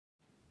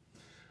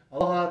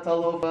Aloha,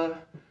 talofa.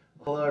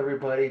 Hello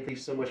everybody, thank you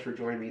so much for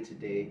joining me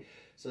today.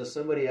 So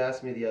somebody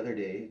asked me the other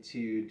day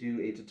to do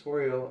a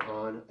tutorial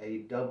on a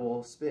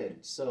double spin.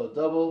 So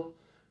double,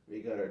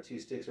 we got our two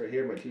sticks right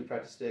here, my two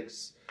practice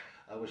sticks,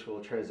 which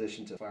will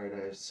transition to fire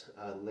knives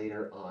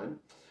later on.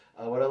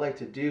 What I'd like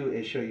to do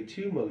is show you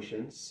two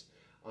motions,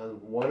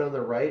 one on the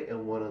right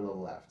and one on the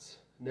left.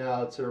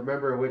 Now to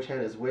remember which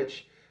hand is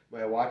which,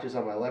 my watch is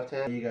on my left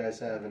hand. You guys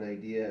have an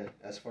idea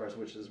as far as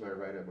which is my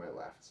right and my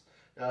left.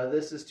 Now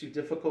this is too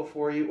difficult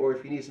for you, or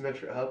if you need some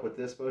extra help with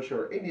this motion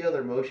or any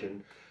other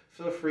motion,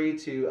 feel free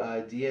to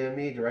DM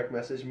me, direct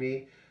message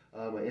me.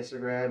 My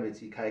Instagram, it's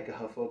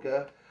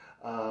ikaikahafoka.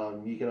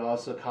 You can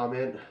also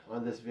comment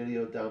on this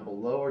video down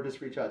below or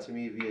just reach out to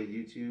me via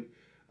YouTube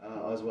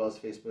as well as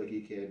Facebook.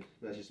 You can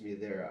message me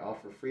there. I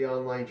offer free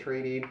online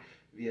training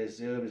via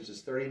Zoom. It's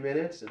just 30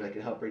 minutes and I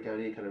can help break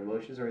down any kind of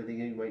motions or anything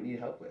you might need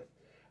help with.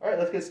 Alright,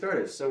 let's get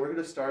started. So we're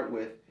going to start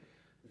with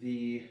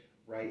the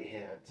right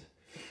hand.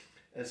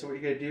 And so what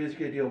you're going to do is you're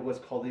going to do what's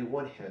called a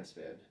one-hand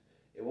spin.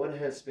 A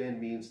one-hand spin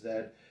means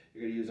that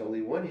you're going to use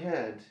only one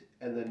hand,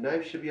 and the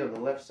knife should be on the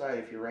left side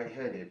if you're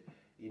right-handed.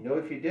 You know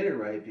if you did it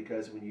right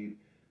because when you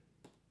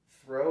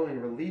throw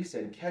and release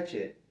and catch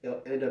it,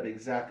 it'll end up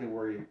exactly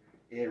where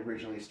it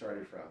originally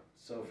started from.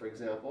 So for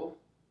example,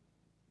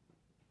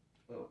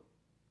 I'll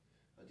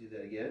do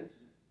that again.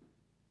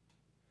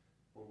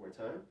 One more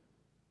time.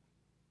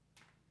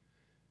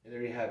 And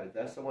there you have it.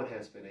 That's the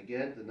one-hand spin.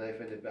 Again, the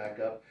knife ended back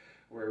up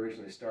where it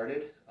originally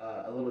started.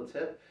 A little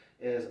tip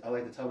is I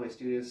like to tell my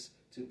students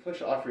to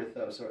push off your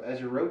thumb. So as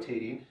you're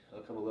rotating,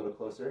 I'll come a little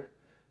closer.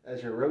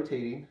 As you're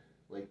rotating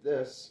like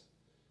this,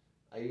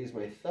 I use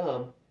my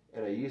thumb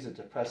and I use it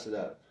to press it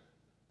up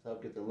to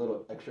help get the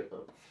little extra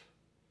oomph.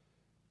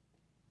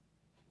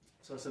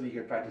 So some of you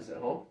can practice at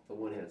home, the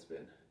one-hand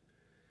spin.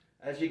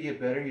 As you get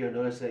better, you'll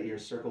notice that your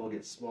circle will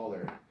get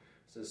smaller.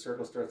 So the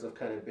circle starts off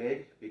kind of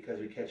big because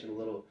you're catching a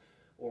little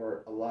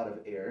or a lot of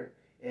air.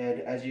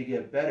 And as you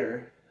get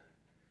better,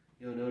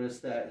 you'll notice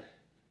that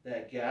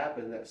that gap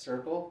in that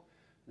circle,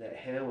 that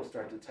hand will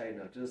start to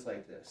tighten up just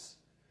like this.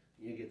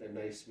 You get that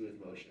nice smooth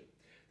motion.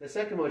 The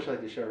second motion I'd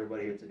like to show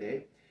everybody here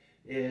today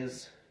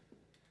is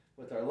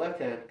with our left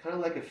hand, kind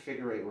of like a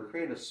figure eight. We're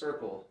creating a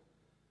circle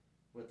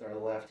with our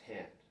left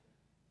hand.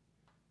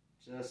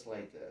 Just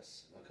like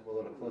this. I'll come a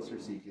little closer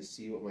so you can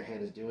see what my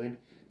hand is doing.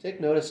 Take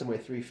notice of my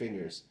three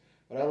fingers.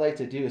 What I like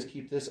to do is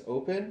keep this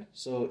open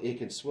so it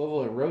can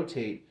swivel and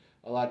rotate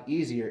a lot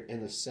easier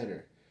in the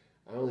center.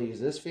 I only use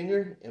this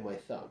finger and my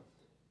thumb.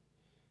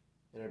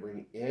 And I bring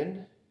it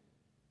in,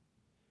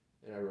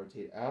 and I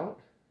rotate out.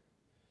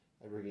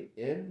 I bring it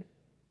in,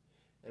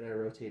 and I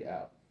rotate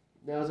out.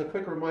 Now as a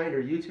quick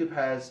reminder, YouTube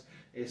has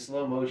a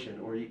slow motion,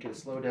 or you can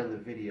slow down the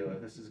video if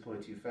this is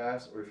going too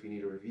fast, or if you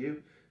need a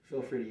review,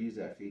 feel free to use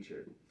that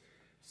feature.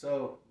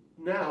 So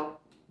now,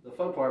 the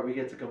fun part, we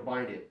get to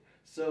combine it.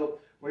 So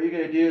what you're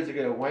going to do is you're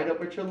going to wind up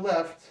with your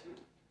left,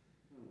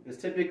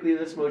 because typically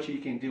this motion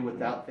you can do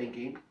without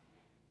thinking.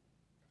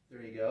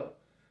 There you go,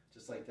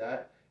 just like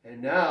that.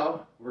 And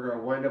now we're going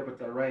to wind up with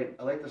the right.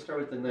 I like to start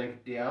with the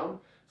knife down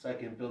so I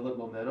can build up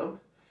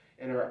momentum.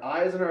 And our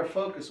eyes and our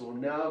focus will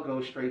now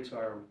go straight to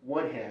our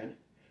one hand,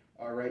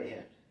 our right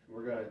hand.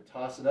 We're going to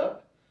toss it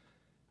up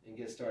and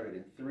get started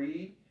in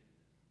 3,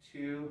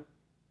 2,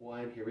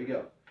 1. Here we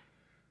go.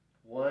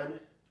 1,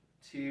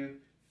 2,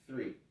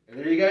 3. And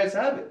there you guys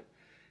have it.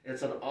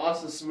 It's an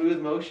awesome smooth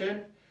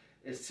motion.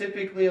 It's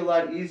typically a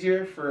lot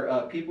easier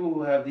for people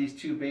who have these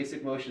two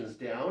basic motions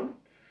down.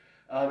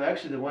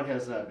 Actually, the one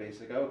hand's not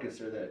basic. I would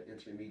consider that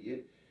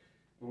intermediate.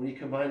 But when you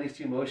combine these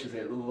two motions,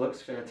 it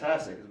looks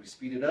fantastic as we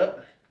speed it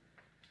up.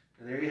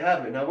 And there you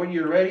have it. Now, when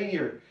you're ready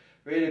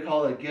to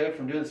call it good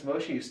from doing this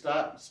motion, you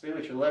stop, spin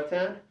with your left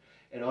hand,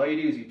 and all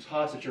you do is you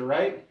toss with your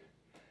right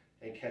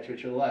and catch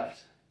with your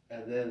left.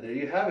 And then there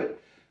you have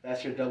it.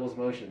 That's your doubles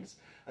motions.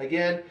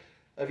 Again,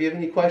 if you have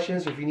any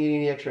questions or if you need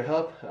any extra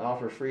help, I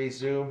offer free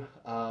Zoom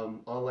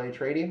online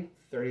training,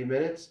 30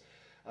 minutes.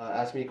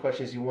 Ask me any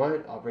questions you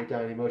want. I'll break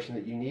down any motion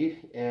that you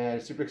need.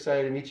 And super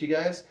excited to meet you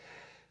guys.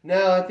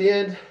 Now, at the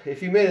end,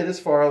 if you made it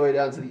this far all the way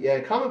down to the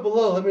end, comment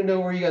below. Let me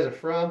know where you guys are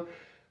from,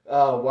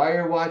 why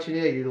you're watching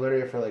it. You're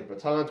learning it for like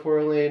baton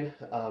twirling,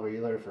 or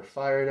you're learning for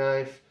fire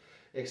knife,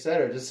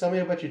 etc. Just tell me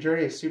about your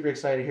journey. I'm super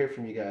excited to hear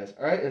from you guys.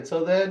 All right,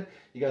 until then,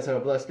 you guys have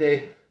a blessed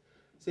day.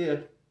 See ya.